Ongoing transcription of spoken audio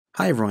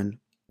Hi everyone,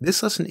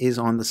 this lesson is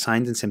on the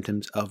signs and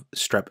symptoms of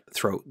strep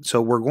throat.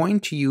 So we're going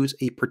to use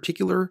a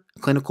particular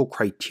clinical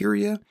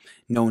criteria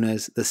known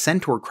as the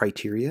CENTOR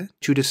criteria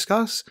to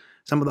discuss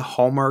some of the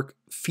hallmark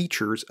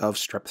features of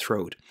strep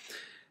throat.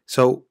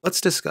 So let's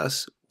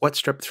discuss what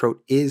strep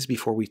throat is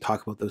before we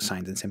talk about those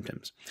signs and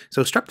symptoms.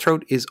 So strep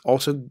throat is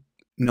also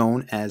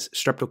known as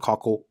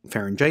Streptococcal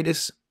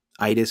Pharyngitis,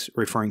 itis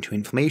referring to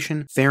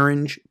inflammation.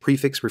 Pharynge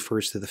prefix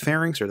refers to the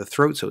pharynx or the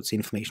throat, so it's the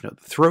inflammation of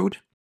the throat.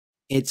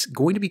 It's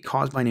going to be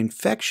caused by an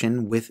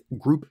infection with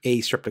Group A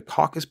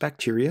Streptococcus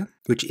bacteria,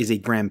 which is a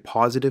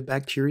gram-positive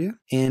bacteria,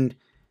 and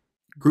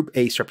Group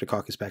A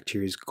Streptococcus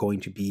bacteria is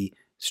going to be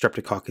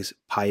Streptococcus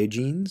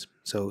Pyogenes.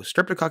 So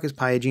Streptococcus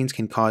Pyogenes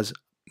can cause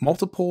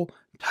multiple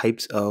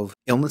types of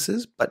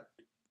illnesses, but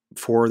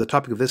for the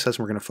topic of this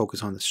lesson, we're going to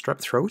focus on the strep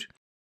throat.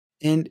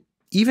 And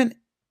even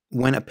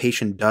when a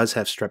patient does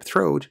have strep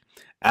throat,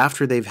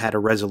 after they've had a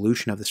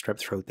resolution of the strep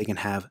throat, they can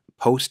have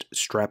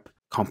post-strep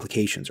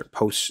complications or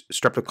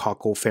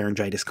post-streptococcal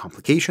pharyngitis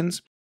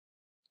complications.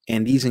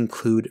 And these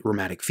include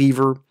rheumatic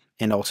fever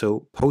and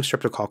also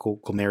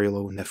post-streptococcal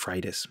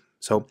glomerulonephritis.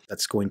 So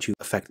that's going to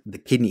affect the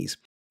kidneys.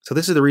 So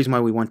this is the reason why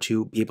we want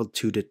to be able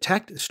to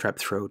detect strep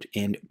throat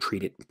and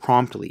treat it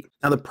promptly.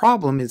 Now the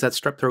problem is that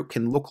strep throat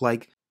can look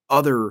like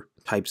other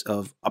types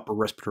of upper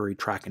respiratory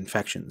tract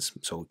infections.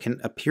 So it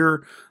can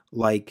appear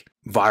like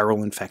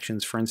viral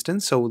infections, for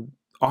instance. So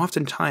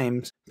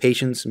oftentimes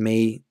patients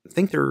may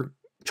think their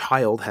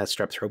child has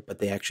strep throat, but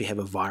they actually have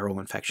a viral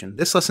infection.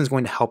 This lesson is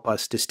going to help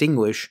us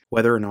distinguish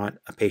whether or not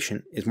a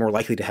patient is more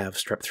likely to have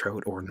strep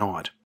throat or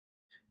not.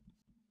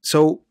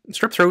 So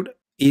strep throat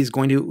is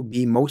going to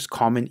be most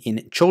common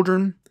in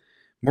children.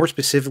 More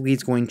specifically,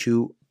 it's going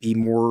to be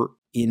more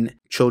in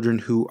children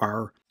who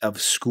are of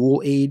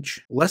school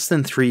age. Less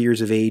than 3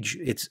 years of age,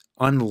 it's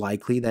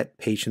unlikely that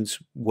patients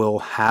will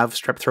have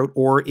strep throat,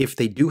 or if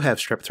they do have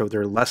strep throat,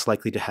 they're less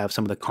likely to have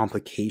some of the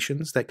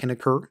complications that can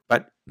occur.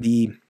 But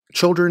the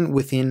children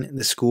within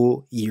the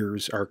school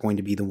years are going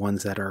to be the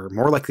ones that are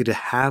more likely to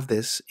have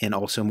this and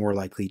also more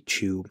likely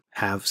to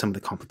have some of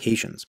the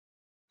complications.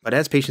 But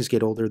as patients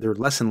get older, they're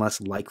less and less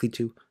likely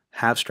to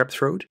have strep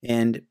throat,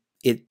 and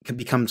it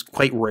becomes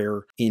quite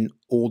rare in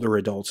older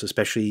adults,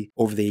 especially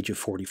over the age of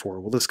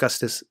 44. We'll discuss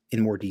this in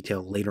more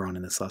detail later on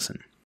in this lesson.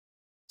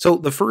 So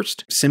the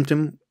first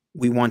symptom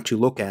we want to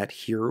look at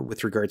here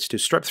with regards to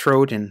strep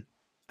throat and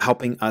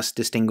helping us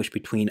distinguish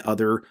between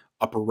other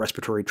upper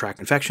respiratory tract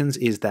infections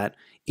is that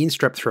in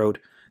strep throat,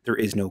 there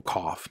is no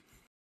cough.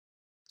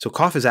 So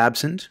cough is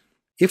absent.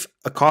 If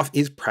a cough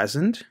is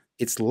present,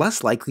 it's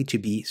less likely to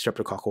be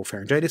streptococcal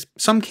pharyngitis.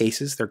 Some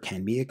cases there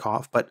can be a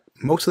cough, but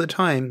most of the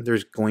time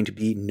there's going to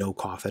be no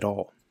cough at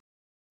all.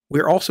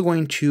 We're also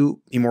going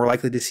to be more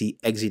likely to see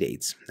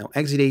exudates. Now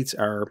exudates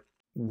are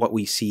what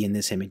we see in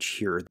this image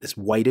here, this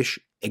whitish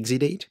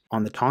exudate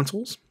on the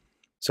tonsils.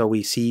 So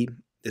we see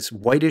this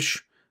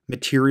whitish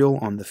material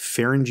on the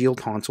pharyngeal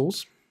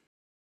tonsils.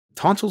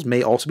 Tonsils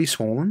may also be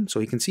swollen, so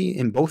you can see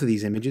in both of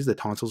these images the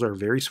tonsils are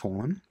very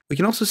swollen. We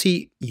can also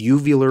see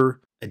uvular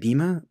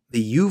edema.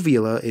 The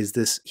uvula is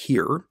this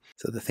here,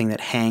 so the thing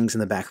that hangs in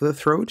the back of the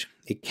throat.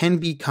 It can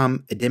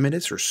become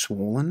edematous or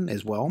swollen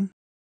as well.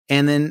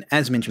 And then,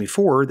 as mentioned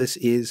before, this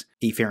is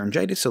a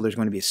pharyngitis, so there's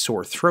going to be a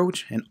sore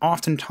throat, and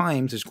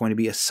oftentimes there's going to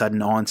be a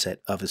sudden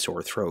onset of a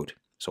sore throat.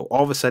 So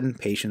all of a sudden,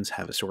 patients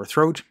have a sore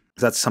throat.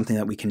 That's something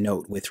that we can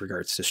note with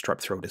regards to strep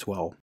throat as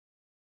well.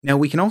 Now,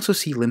 we can also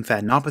see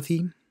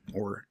lymphadenopathy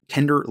or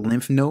tender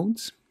lymph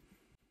nodes.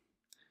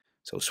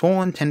 So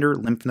swollen, tender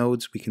lymph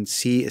nodes we can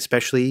see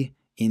especially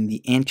in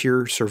the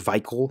anterior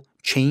cervical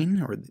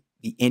chain, or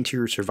the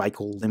anterior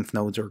cervical lymph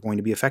nodes are going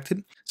to be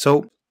affected.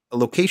 So a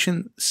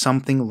location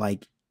something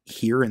like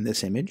here in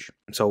this image.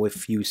 So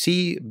if you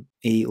see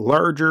a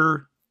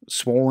larger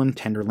swollen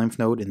tender lymph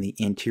node in the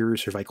anterior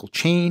cervical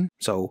chain,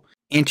 so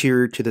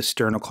anterior to the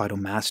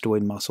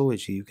sternocleidomastoid muscle,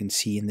 as you can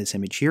see in this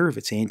image here, if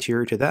it's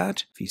anterior to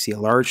that, if you see a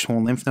large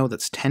swollen lymph node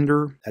that's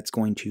tender, that's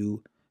going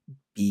to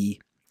be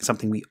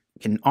something we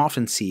can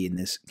often see in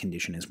this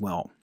condition as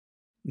well.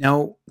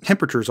 Now,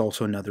 temperature is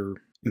also another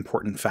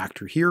important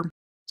factor here.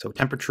 So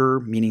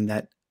temperature, meaning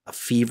that a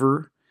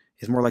fever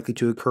is more likely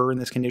to occur in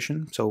this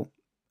condition. So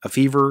a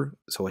fever,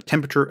 so a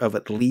temperature of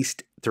at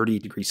least 30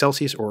 degrees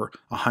Celsius or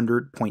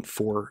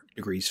 100.4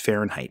 degrees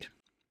Fahrenheit.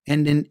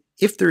 And then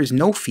if there is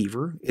no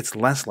fever, it's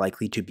less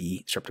likely to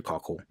be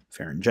streptococcal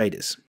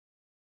pharyngitis.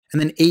 And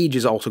then age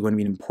is also going to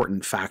be an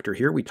important factor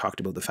here. We talked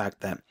about the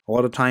fact that a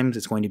lot of times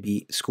it's going to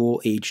be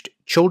school-aged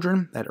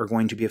children that are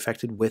going to be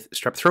affected with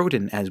strep throat,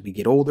 and as we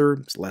get older,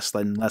 it's less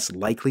and less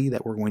likely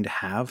that we're going to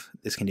have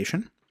this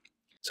condition.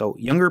 So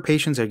younger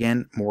patients,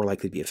 again, more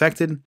likely to be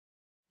affected.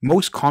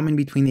 Most common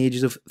between the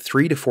ages of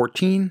 3 to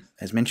 14.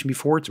 As mentioned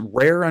before, it's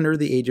rare under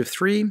the age of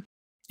 3.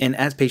 And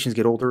as patients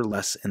get older,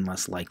 less and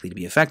less likely to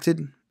be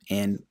affected.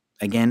 And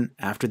again,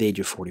 after the age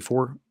of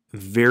 44,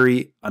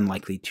 very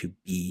unlikely to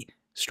be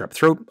strep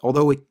throat,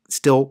 although it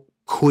still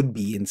could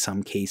be in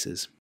some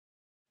cases.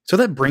 So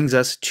that brings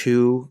us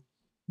to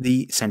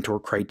the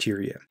CENTOR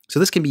criteria. So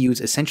this can be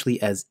used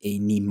essentially as a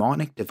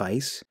mnemonic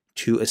device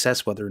to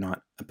assess whether or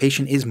not a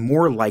patient is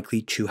more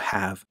likely to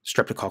have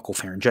streptococcal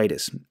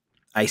pharyngitis.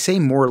 I say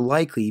more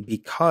likely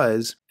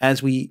because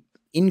as we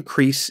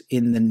increase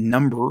in the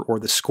number or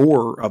the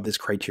score of this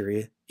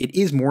criteria, it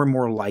is more and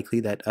more likely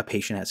that a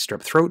patient has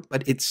strep throat,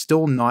 but it's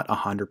still not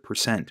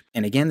 100%.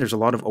 And again, there's a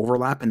lot of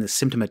overlap in the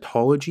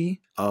symptomatology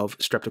of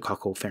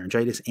streptococcal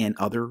pharyngitis and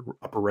other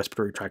upper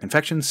respiratory tract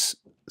infections.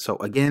 So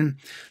again,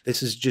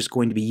 this is just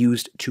going to be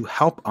used to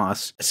help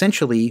us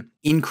essentially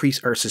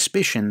increase our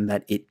suspicion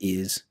that it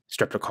is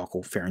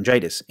streptococcal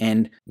pharyngitis.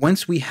 And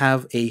once we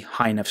have a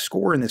high enough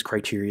score in this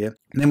criteria,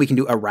 then we can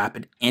do a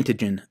rapid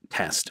antigen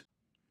test.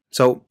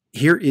 So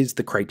here is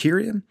the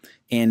criteria,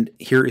 and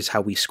here is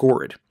how we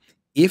score it.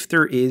 If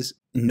there is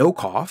no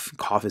cough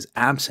is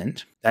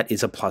absent, that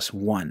is a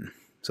 +1.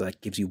 So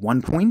that gives you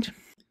 1 point.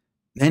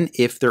 Then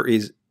if there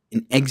is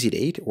an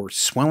exudate or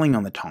swelling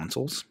on the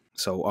tonsils,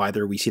 so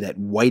either we see that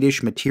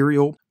whitish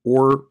material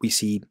or we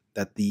see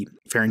that the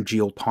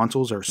pharyngeal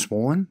tonsils are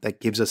swollen, that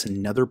gives us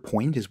another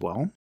point as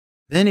well.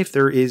 Then if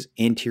there is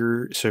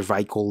anterior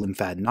cervical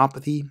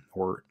lymphadenopathy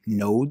or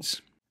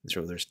nodes,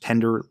 so there's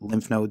tender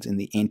lymph nodes in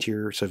the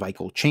anterior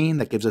cervical chain,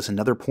 that gives us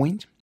another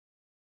point.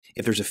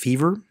 If there's a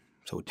fever,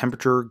 so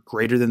temperature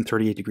greater than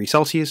 38 degrees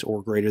Celsius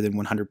or greater than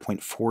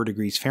 100.4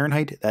 degrees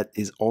Fahrenheit, that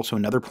is also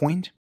another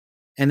point.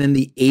 And then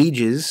the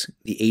ages,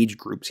 the age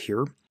groups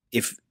here,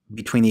 if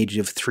between the ages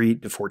of 3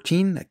 to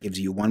 14, that gives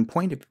you 1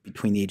 point. If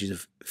between the ages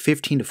of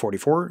 15 to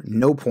 44,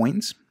 no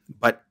points.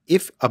 But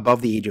if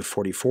above the age of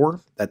 44,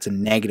 that's a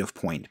negative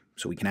point.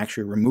 So we can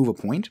actually remove a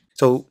point.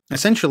 So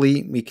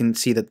essentially, we can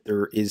see that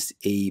there is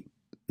a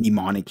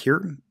mnemonic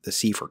here, the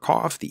C for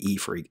cough, the E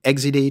for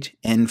exudate,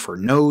 N for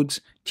nodes,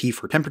 T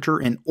for temperature,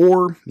 and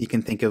OR, you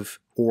can think of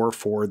OR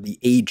for the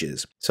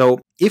ages.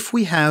 So if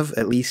we have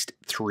at least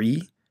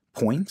 3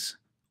 points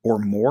or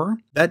more,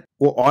 that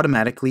will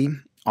automatically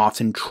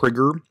often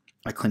trigger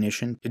a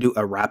clinician to do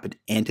a rapid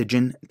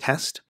antigen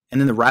test. And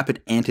then the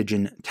rapid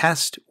antigen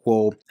test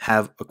will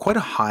have quite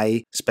a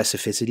high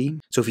specificity.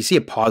 So if you see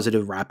a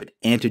positive rapid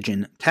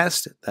antigen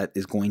test, that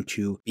is going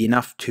to be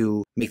enough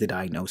to make the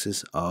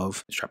diagnosis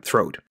of strep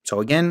throat. So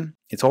again,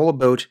 it's all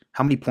about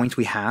how many points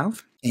we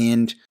have.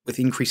 And with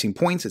increasing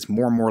points, it's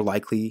more and more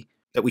likely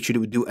that we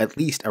should do at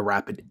least a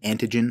rapid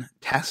antigen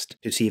test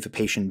to see if a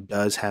patient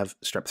does have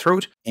strep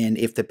throat. And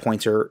if the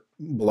points are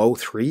below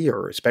 3,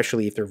 or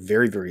especially if they're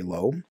very, very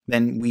low,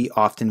 then we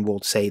often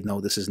will say, no,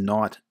 this is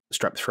not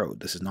strep throat.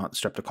 This is not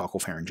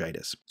streptococcal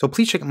pharyngitis. So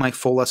please check out my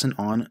full lesson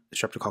on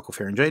streptococcal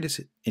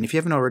pharyngitis. And if you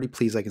haven't already,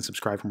 please like and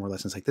subscribe for more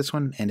lessons like this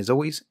one. And as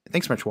always,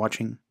 thanks so much for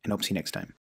watching, and hope to see you next time.